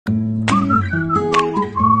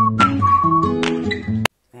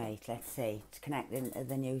Let's see. It's connecting to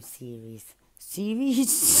the new series.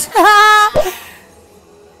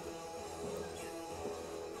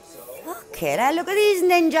 Okay, now look at these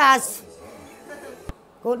ninjas.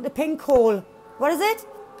 Going to the pink hole. What is it?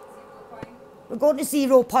 We're going to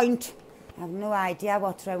 0 point. I have no idea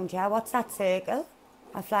what's round here. What's that circle?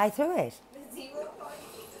 I fly through it. 0 point.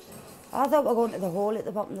 I thought we were going to the hole at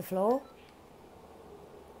the bottom of the floor.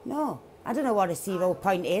 No, I don't know what a 0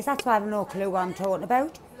 point is. That's why I have no clue what I'm talking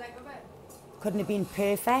about. Couldn't have been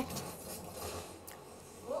perfect.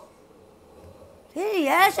 Here he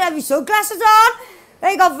is, have your sunglasses on.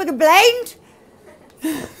 They got fucking blind.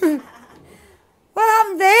 What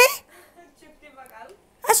happened there?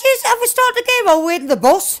 As you have we started the game or waiting the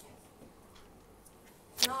bus?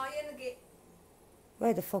 No, you're in the gate.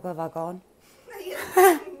 Where the fuck have I gone?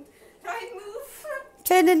 Try and move.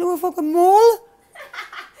 Turned into a fucking mole?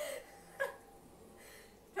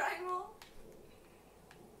 Try and move.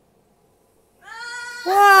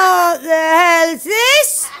 What the hell's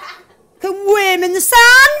this? Can worm in the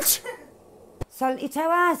sand? Salty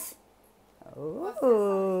towers.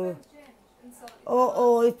 Oh.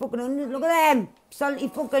 Oh, he's fucking under. Look at them. Salty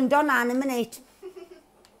fucking Donna in a minute.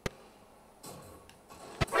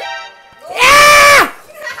 Ah!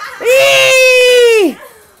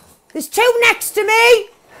 There's two next to me.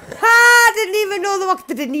 I didn't even know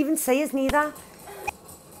they didn't even see us neither.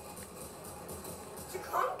 She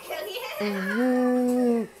can't kill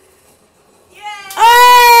you. Yeah.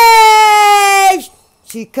 Hey!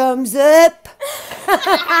 She comes up.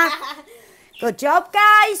 Good job,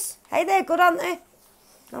 guys. Hey, they're good, aren't they?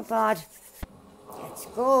 Not bad. Let's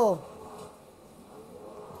go.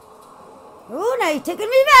 Oh, now you're taking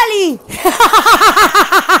me belly.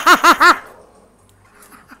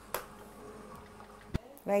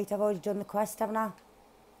 Right, I've already done the quest, haven't I?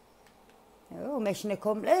 Oh, mission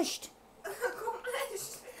accomplished.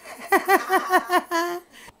 Accomplished.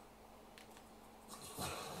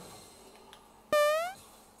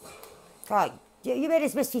 Right, you made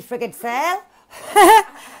us miss your friggin' fail.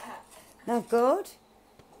 Not good.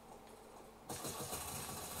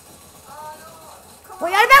 Oh no. What are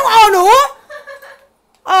you about? Oh no!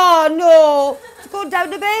 Oh no! It's going down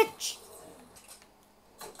the beach.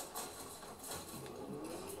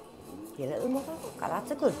 You little motherfucker,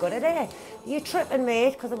 that's a good gun, isn't it? You're tripping,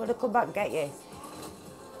 mate, because I'm going to come back and get you.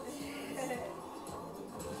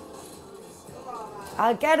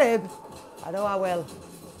 I'll get him. I know I will.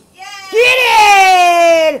 Yeah. Get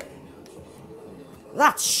it!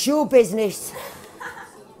 That's show business.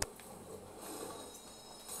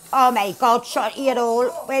 Oh my God, shot you all.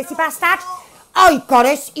 Where's the bastard? Oh, he got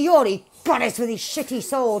us. He already got us with his shitty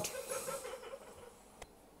sword.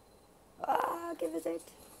 Ah, give us it.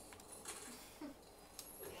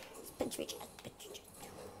 Pinch me chest, pinch me chest.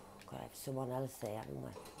 Gotta have someone else there, haven't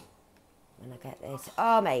we? When I get this.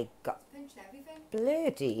 Oh my God. Pinched everything.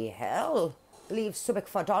 Bloody hell. Leave something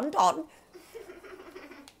for DONDON.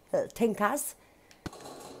 Little tinkers.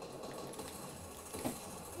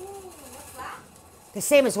 What's that? The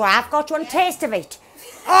same as what I've got. Do you want a taste of it?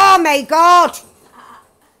 Oh my God.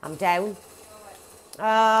 I'm down.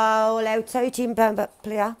 Oh, allowed £13 but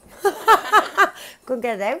player. Couldn't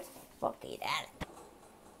get it out. Fucking hell.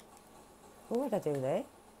 Oh, what did I do there?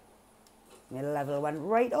 My level went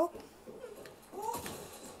right up.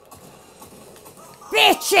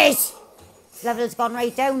 Bitches! Level's gone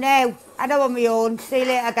right down now. I know on my own. See you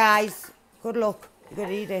later, guys. Good luck. You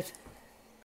can eat it.